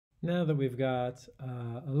Now that we've got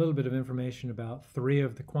a little bit of information about three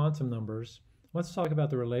of the quantum numbers, let's talk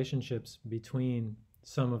about the relationships between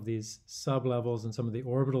some of these sublevels and some of the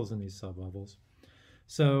orbitals in these sublevels.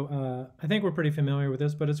 So I think we're pretty familiar with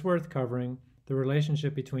this, but it's worth covering the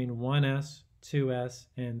relationship between 1s, 2s,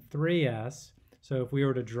 and 3s. So if we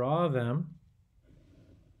were to draw them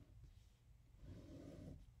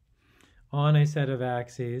on a set of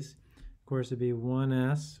axes, of course it'd be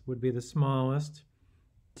 1s would be the smallest,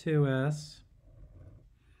 2s,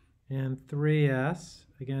 and 3s.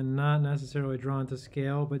 Again, not necessarily drawn to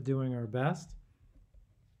scale, but doing our best.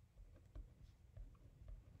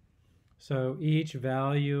 So each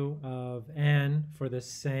value of n for the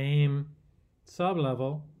same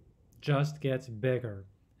sublevel just gets bigger.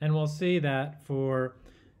 And we'll see that for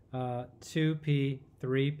 2p,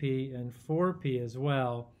 3p, and 4p as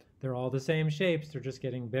well. They're all the same shapes, they're just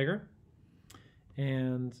getting bigger.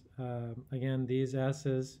 And again, these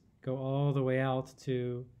s's go all the way out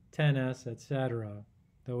to 10s, etc.,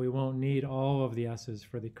 though we won't need all of the s's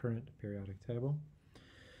for the current periodic table.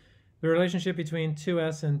 The relationship between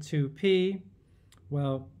 2s and 2p,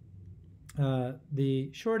 well,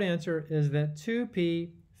 the short answer is that 2p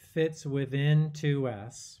fits within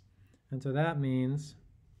 2s. And so that means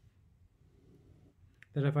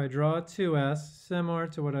that if I draw 2s, similar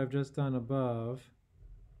to what I've just done above,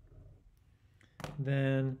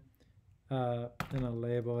 then I'll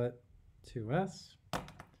label it 2s.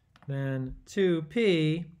 Then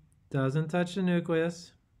 2p doesn't touch the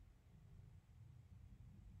nucleus.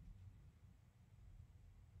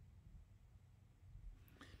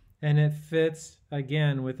 And it fits,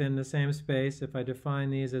 again, within the same space. If I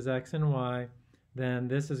define these as x and y, then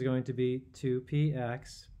this is going to be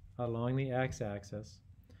 2px along the x-axis.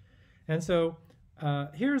 And so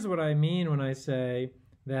here's what I mean when I say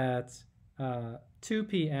that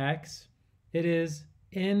 2px, it is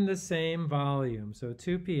in the same volume. So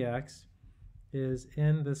 2px is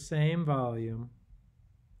in the same volume,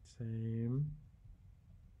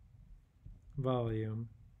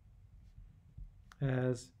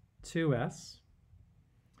 as 2s.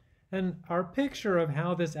 And our picture of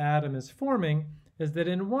how this atom is forming is that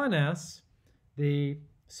in 1s, the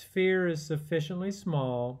sphere is sufficiently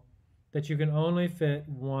small that you can only fit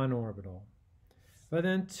one orbital. But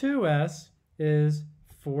then 2s is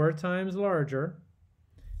 4 times larger,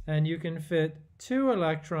 and you can fit 2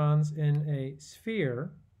 electrons in a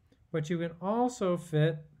sphere, but you can also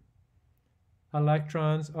fit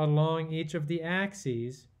electrons along each of the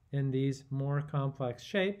axes in these more complex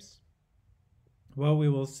shapes. What we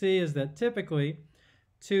will see is that typically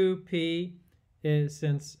 2p is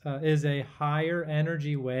a higher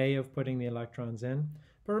energy way of putting the electrons in.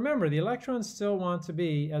 But remember, the electrons still want to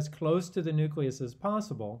be as close to the nucleus as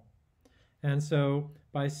possible. And so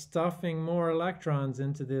by stuffing more electrons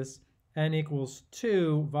into this n equals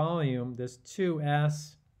 2 volume, this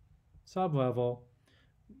 2s sublevel,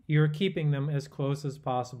 you're keeping them as close as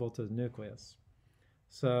possible to the nucleus.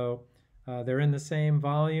 So they're in the same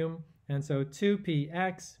volume, and so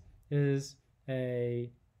 2px is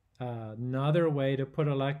another way to put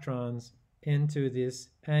electrons into this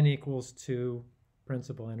n equals 2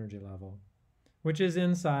 principal energy level, which is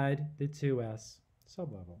inside the 2s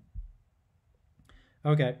sublevel.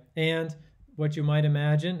 Okay, and what you might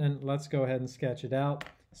imagine, and let's go ahead and sketch it out.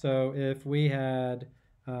 So if we had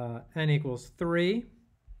n equals 3,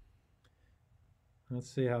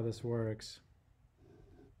 let's see how this works.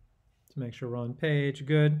 Let's make sure we're on page.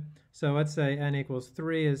 Good. So let's say n equals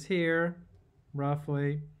 3 is here,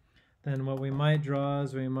 roughly. Then what we might draw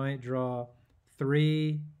is we might draw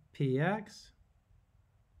 3px.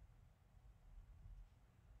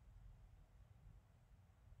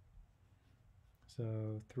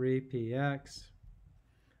 So 3px.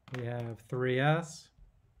 We have 3s.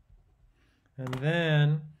 And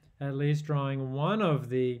then, at least drawing one of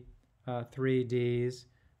the 3Ds,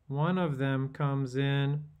 one of them comes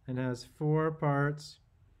in and has 4 parts.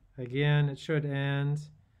 Again, it should end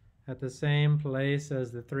at the same place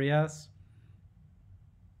as the 3s.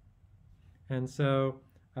 And so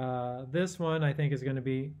this one I think is going to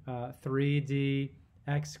be 3d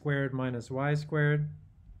x squared minus y squared.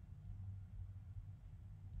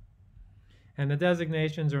 And the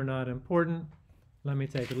designations are not important. Let me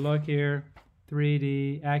take a look here.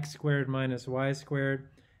 3d x squared minus y squared.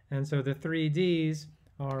 And so the 3Ds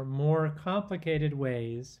are more complicated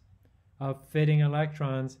ways of fitting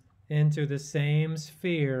electrons into the same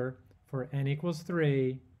sphere for n equals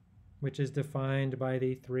 3, which is defined by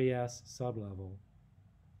the 3s sublevel.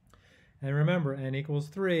 And remember, n equals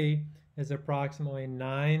 3 is approximately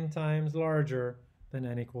 9 times larger than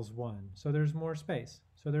n equals 1. So there's more space.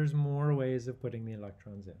 So there's more ways of putting the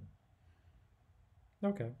electrons in.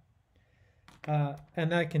 Okay.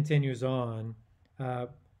 And that continues on.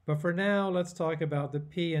 But for now, let's talk about the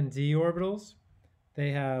p and d orbitals.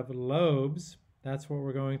 They have lobes, that's what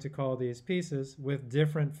we're going to call these pieces, with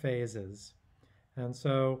different phases. And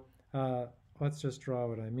so let's just draw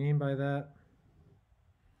what I mean by that.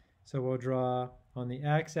 So we'll draw on the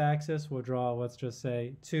x-axis, we'll draw, let's just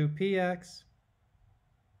say, 2px.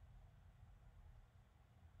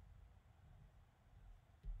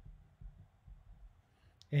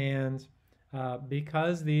 And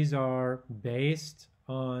because these are based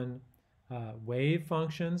on wave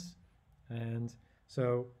functions, and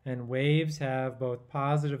waves have both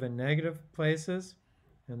positive and negative places,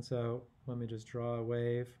 and so let me just draw a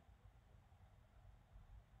wave.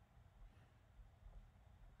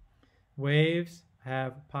 Waves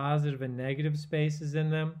have positive and negative spaces in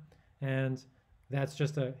them, and that's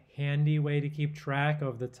just a handy way to keep track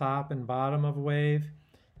of the top and bottom of a wave.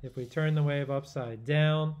 If we turn the wave upside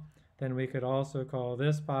down, then we could also call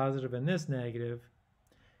this positive and this negative.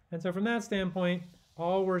 And so from that standpoint,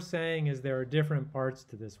 all we're saying is there are different parts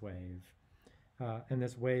to this wave and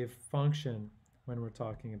this wave function when we're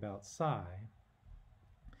talking about psi.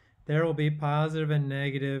 There will be positive and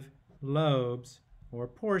negative lobes or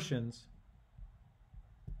portions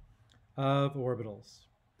of orbitals.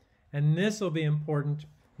 And this will be important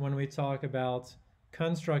when we talk about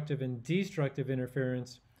constructive and destructive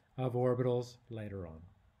interference of orbitals later on.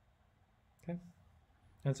 Okay?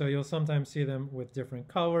 And so you'll sometimes see them with different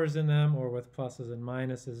colors in them or with pluses and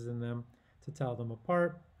minuses in them to tell them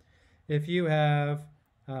apart. If you have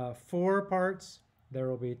 4 parts, there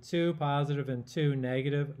will be 2 positive and 2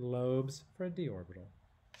 negative lobes for a d orbital.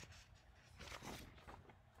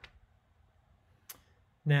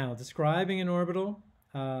 Now, describing an orbital,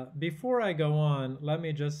 before I go on, let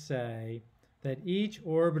me just say that each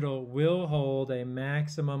orbital will hold a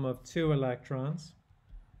maximum of 2 electrons.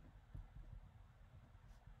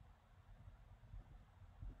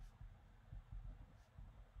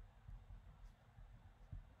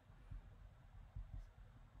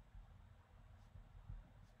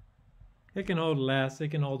 It can hold less, it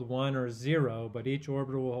can hold 1 or 0, but each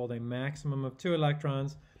orbital will hold a maximum of 2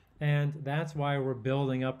 electrons, and that's why we're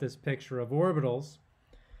building up this picture of orbitals,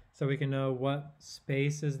 so we can know what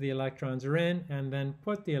spaces the electrons are in and then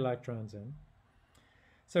put the electrons in.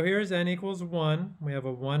 So here's n equals 1. We have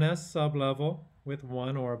a 1s sublevel with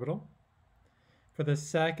 1 orbital. For the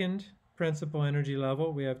second principal energy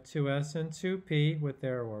level, we have 2s and 2p with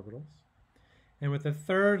their orbitals. And with the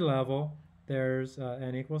third level, there's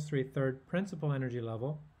n equals 3, third principal energy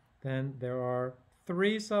level. Then there are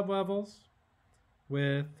 3 sublevels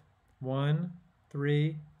with 1,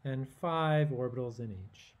 3, and 5 orbitals in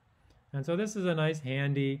each. And so this is a nice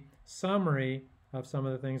handy summary of some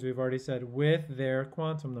of the things we've already said with their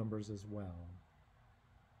quantum numbers as well.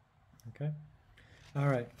 Okay? All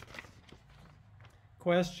right.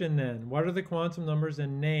 Question then, what are the quantum numbers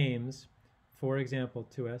and names, for example,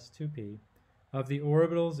 2s, 2p, of the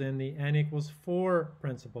orbitals in the n equals 4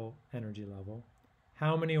 principal energy level?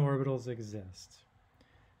 How many orbitals exist?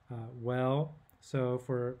 Well, so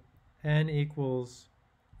for n equals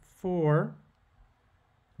 4,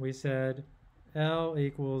 we said L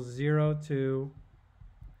equals 0 to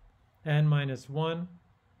n minus 1.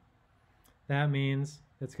 That means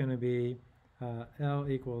it's going to be L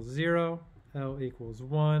equals 0, L equals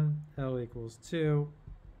 1, L equals 2,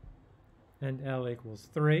 and L equals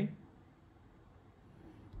 3.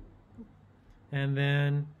 And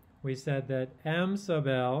then we said that M sub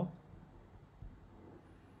L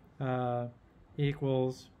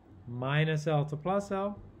equals minus L to plus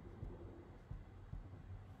L.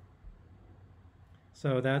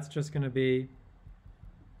 So that's just going to be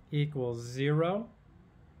equals 0.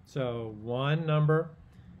 So one number,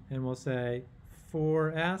 and we'll say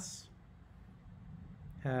 4s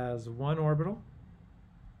has 1 orbital.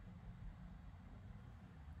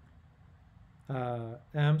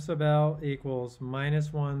 M sub L equals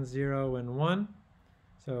minus 1, 0, and 1.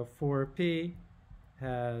 So 4p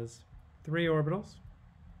has 3 orbitals.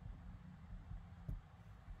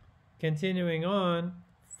 Continuing on,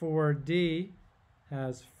 4d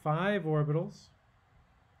has 5 orbitals,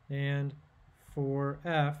 and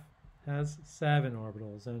 4f has 7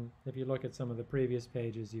 orbitals. And if you look at some of the previous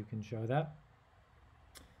pages, you can show that.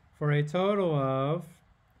 For a total of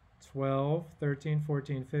 12, 13,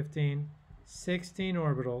 14, 15, 16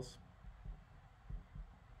 orbitals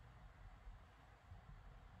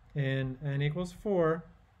in n equals 4.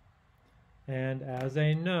 And as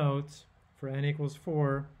a note, for n equals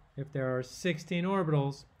 4, if there are 16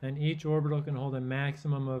 orbitals and each orbital can hold a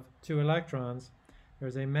maximum of 2 electrons,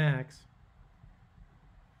 there's a max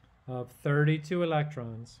of 32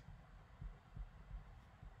 electrons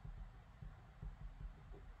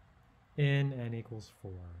in n equals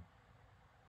 4.